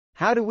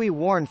How do we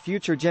warn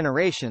future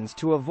generations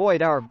to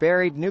avoid our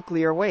buried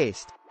nuclear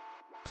waste?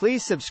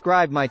 Please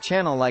subscribe my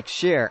channel, like,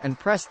 share and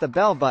press the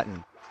bell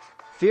button.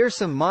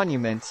 Fearsome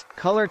monuments,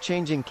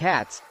 color-changing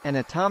cats, and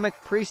atomic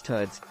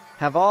priesthoods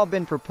have all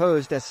been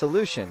proposed as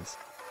solutions.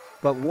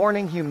 But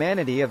warning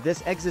humanity of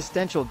this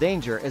existential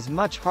danger is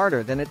much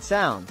harder than it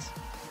sounds.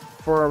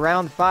 For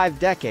around 5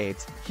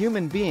 decades,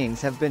 human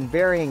beings have been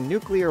burying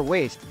nuclear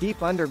waste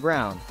deep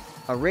underground,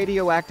 a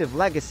radioactive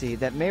legacy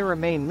that may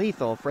remain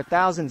lethal for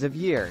thousands of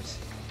years.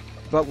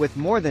 But with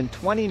more than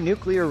 20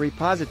 nuclear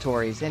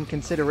repositories in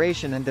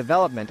consideration and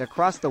development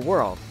across the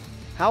world,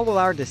 how will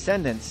our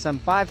descendants some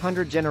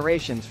 500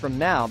 generations from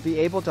now be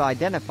able to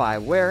identify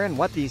where and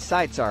what these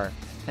sites are,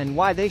 and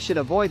why they should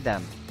avoid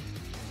them?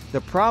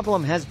 The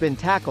problem has been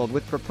tackled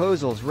with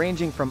proposals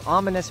ranging from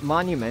ominous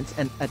monuments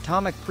and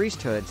atomic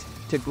priesthoods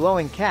to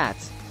glowing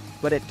cats,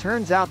 but it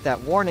turns out that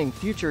warning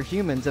future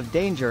humans of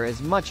danger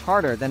is much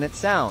harder than it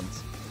sounds.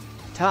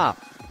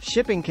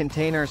 Shipping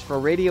containers for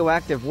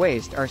radioactive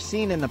waste are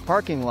seen in the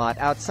parking lot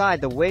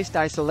outside the Waste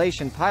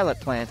Isolation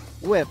Pilot Plant,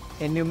 WIPP,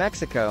 in New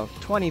Mexico,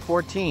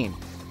 2014.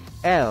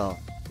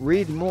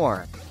 Read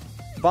more.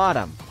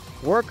 Bottom.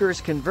 Workers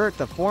convert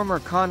the former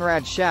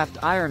Konrad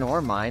Shaft iron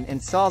ore mine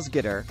in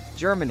Salzgitter,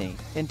 Germany,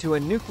 into a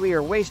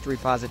nuclear waste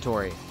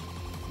repository.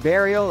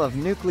 Burial of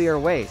nuclear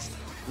waste.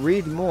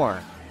 Read more.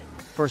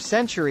 For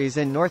centuries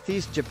in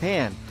northeast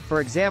Japan,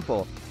 for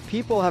example,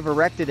 people have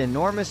erected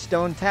enormous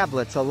stone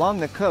tablets along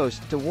the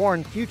coast to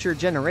warn future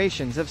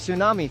generations of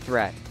tsunami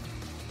threat.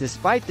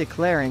 Despite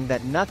declaring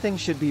that nothing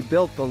should be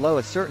built below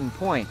a certain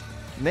point,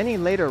 many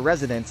later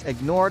residents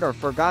ignored or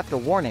forgot the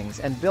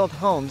warnings and built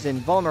homes in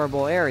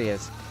vulnerable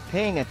areas,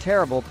 paying a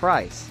terrible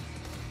price.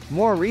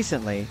 More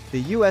recently,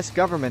 the U.S.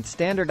 government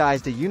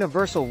standardized a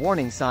universal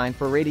warning sign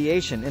for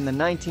radiation in the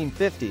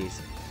 1950s,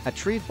 a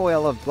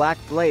trefoil of black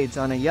blades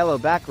on a yellow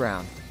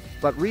background.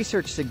 But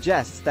research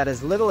suggests that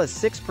as little as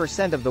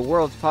 6% of the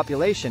world's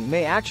population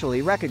may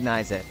actually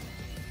recognize it.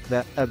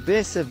 The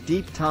abyss of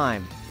deep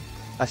time.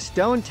 A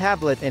stone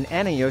tablet in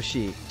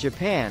Anayoshi,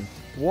 Japan,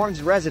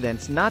 warns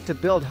residents not to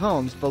build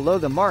homes below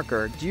the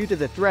marker due to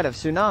the threat of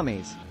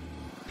tsunamis.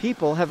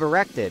 People have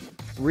erected.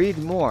 Read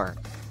more.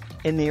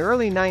 In the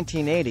early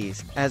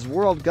 1980s, as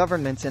world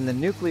governments and the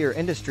nuclear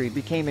industry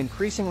became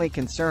increasingly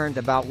concerned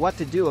about what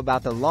to do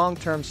about the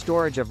long-term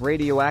storage of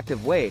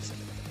radioactive waste,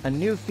 a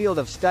new field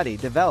of study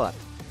developed: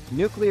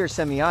 nuclear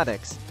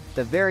semiotics,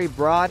 the very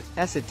broad,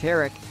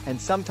 esoteric, and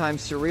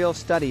sometimes surreal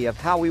study of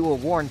how we will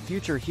warn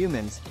future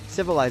humans,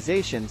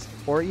 civilizations,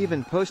 or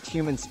even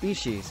post-human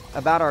species,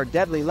 about our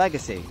deadly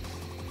legacy.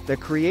 The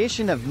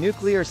creation of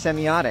nuclear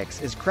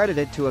semiotics is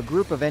credited to a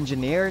group of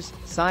engineers,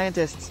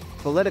 scientists,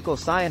 political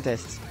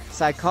scientists,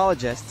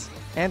 psychologists,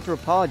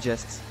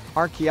 anthropologists,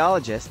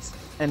 archaeologists,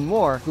 and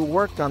more who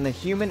worked on the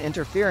Human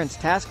Interference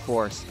Task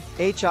Force,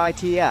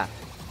 HITF.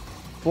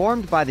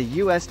 Formed by the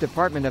U.S.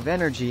 Department of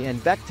Energy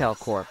and Bechtel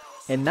Corp.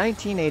 In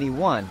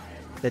 1981,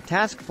 the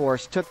task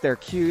force took their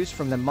cues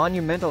from the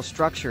monumental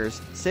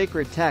structures,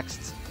 sacred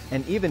texts,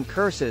 and even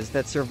curses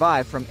that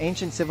survive from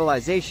ancient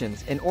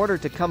civilizations in order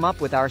to come up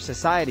with our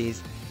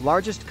society's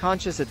largest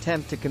conscious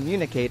attempt to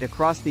communicate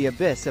across the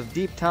abyss of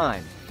deep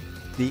time.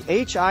 The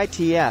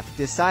HITF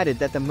decided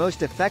that the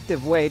most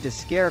effective way to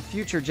scare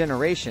future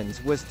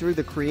generations was through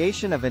the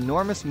creation of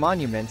enormous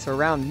monuments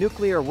around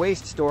nuclear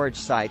waste storage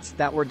sites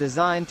that were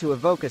designed to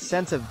evoke a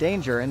sense of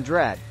danger and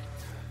dread.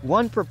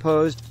 One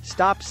proposed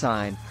stop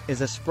sign is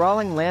a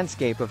sprawling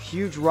landscape of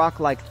huge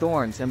rock-like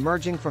thorns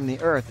emerging from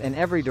the earth in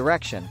every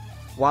direction,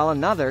 while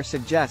another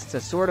suggests a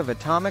sort of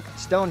atomic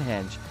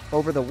Stonehenge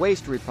over the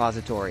waste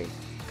repository,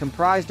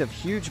 comprised of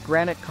huge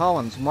granite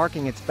columns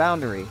marking its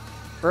boundary,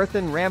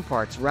 earthen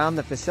ramparts round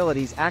the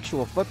facility's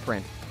actual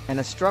footprint, and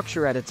a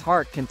structure at its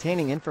heart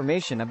containing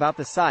information about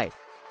the site.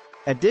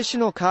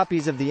 Additional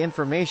copies of the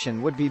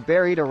information would be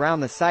buried around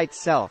the site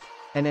itself,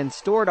 and in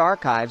stored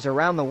archives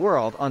around the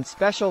world on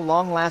special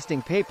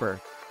long-lasting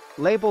paper,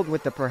 labeled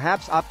with the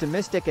perhaps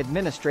optimistic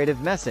administrative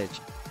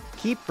message,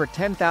 "Keep for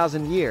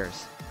 10,000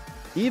 years."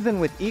 Even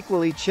with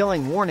equally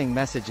chilling warning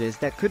messages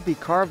that could be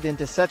carved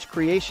into such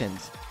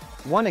creations.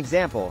 One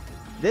example: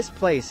 this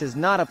place is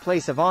not a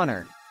place of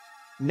honor.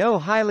 No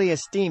highly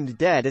esteemed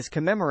dead is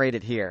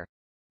commemorated here.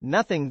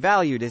 Nothing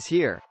valued is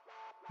here.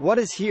 What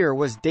is here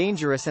was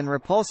dangerous and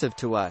repulsive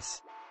to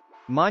us.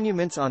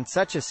 Monuments on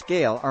such a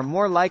scale are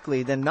more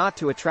likely than not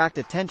to attract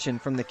attention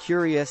from the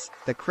curious,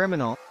 the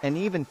criminal, and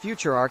even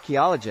future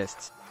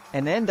archaeologists,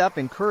 and end up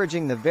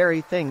encouraging the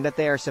very thing that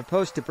they are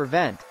supposed to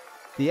prevent: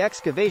 the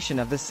excavation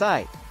of the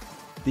site.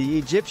 The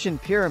Egyptian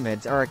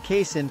pyramids are a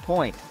case in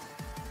point.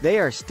 They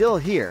are still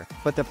here,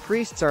 but the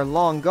priests are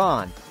long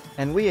gone,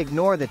 and we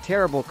ignore the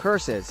terrible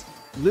curses,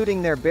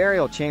 looting their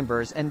burial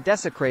chambers and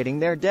desecrating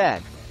their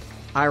dead.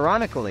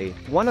 Ironically,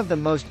 one of the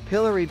most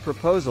pilloried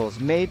proposals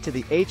made to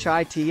the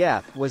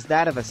HITF was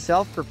that of a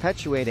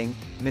self-perpetuating,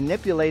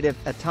 manipulative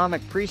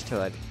atomic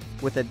priesthood,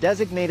 with a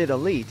designated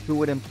elite who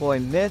would employ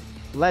myth,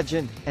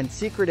 legend, and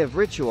secretive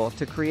ritual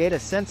to create a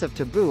sense of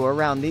taboo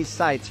around these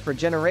sites for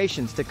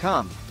generations to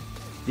come.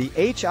 The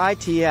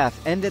HITF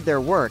ended their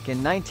work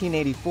in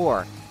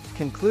 1984,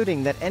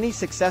 concluding that any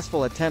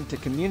successful attempt to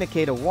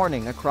communicate a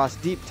warning across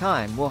deep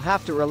time will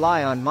have to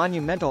rely on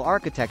monumental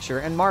architecture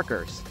and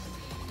markers.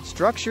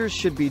 Structures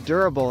should be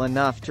durable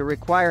enough to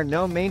require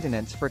no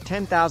maintenance for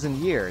 10,000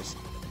 years,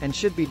 and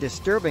should be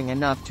disturbing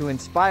enough to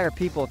inspire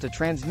people to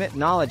transmit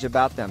knowledge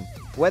about them,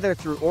 whether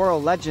through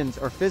oral legends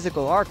or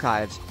physical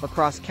archives,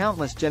 across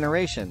countless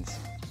generations.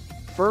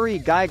 Furry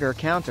Geiger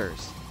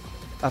counters.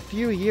 A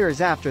few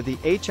years after the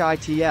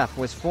HITF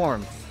was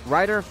formed,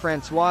 writer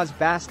Françoise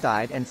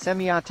Bastide and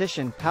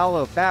semiotician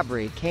Paolo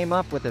Fabri came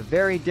up with a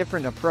very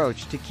different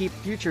approach to keep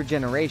future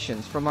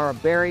generations from our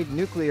buried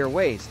nuclear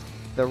waste,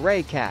 the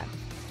Ray cat.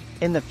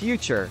 In the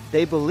future,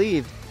 they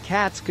believed,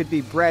 cats could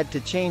be bred to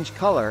change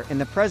color in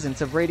the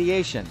presence of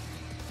radiation.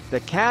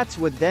 The cats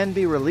would then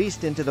be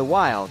released into the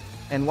wild,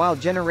 and while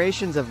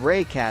generations of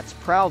Ray cats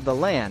prowled the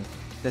land,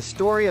 the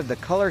story of the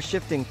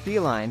color-shifting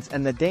felines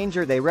and the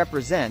danger they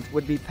represent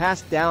would be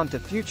passed down to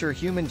future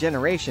human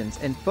generations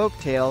in folk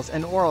tales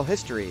and oral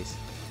histories.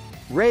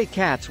 Ray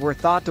cats were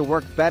thought to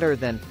work better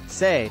than,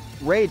 say,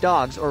 Ray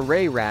dogs or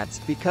Ray rats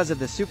because of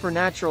the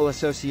supernatural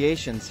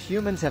associations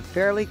humans have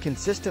fairly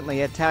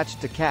consistently attached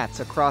to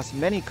cats across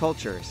many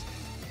cultures.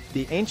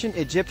 The ancient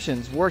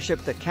Egyptians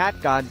worshipped the cat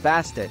god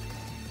Bastet.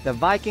 The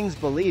Vikings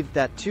believed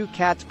that two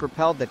cats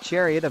propelled the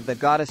chariot of the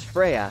goddess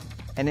Freya,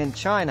 and in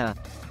China,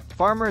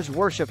 farmers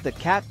worshipped the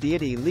cat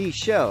deity Li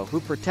Shou who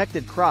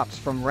protected crops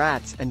from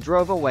rats and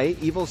drove away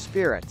evil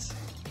spirits.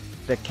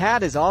 The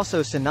cat is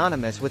also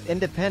synonymous with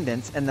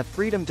independence and the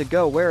freedom to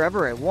go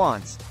wherever it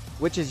wants,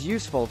 which is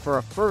useful for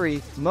a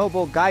furry,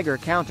 mobile Geiger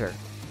counter.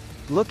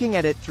 Looking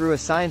at it through a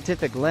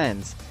scientific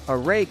lens, a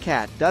Ray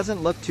cat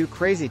doesn't look too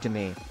crazy to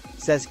me,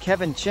 says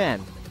Kevin Chen,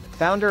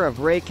 founder of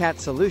Ray Cat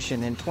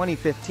Solution in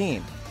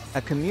 2015.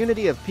 A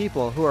community of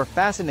people who are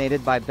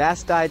fascinated by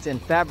Bastide's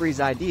and Fabri's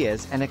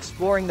ideas and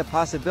exploring the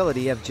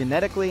possibility of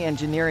genetically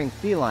engineering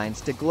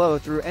felines to glow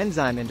through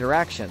enzyme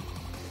interaction.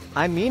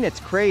 I mean, it's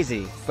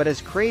crazy, but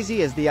as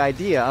crazy as the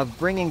idea of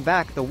bringing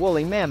back the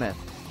woolly mammoth.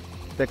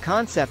 The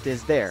concept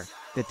is there.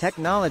 The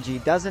technology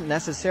doesn't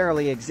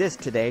necessarily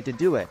exist today to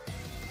do it.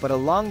 But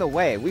along the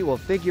way we will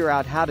figure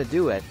out how to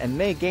do it and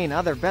may gain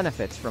other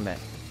benefits from it.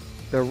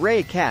 The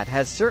Ray cat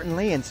has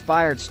certainly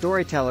inspired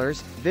storytellers,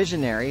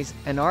 visionaries,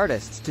 and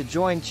artists to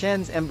join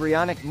Chen's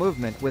embryonic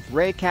movement with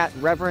Ray cat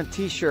reverent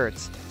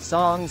t-shirts,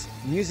 songs,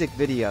 music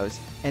videos,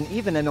 and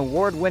even an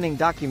award-winning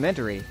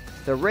documentary,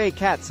 The Ray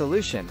Cat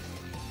Solution.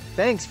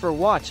 Thanks for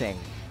watching.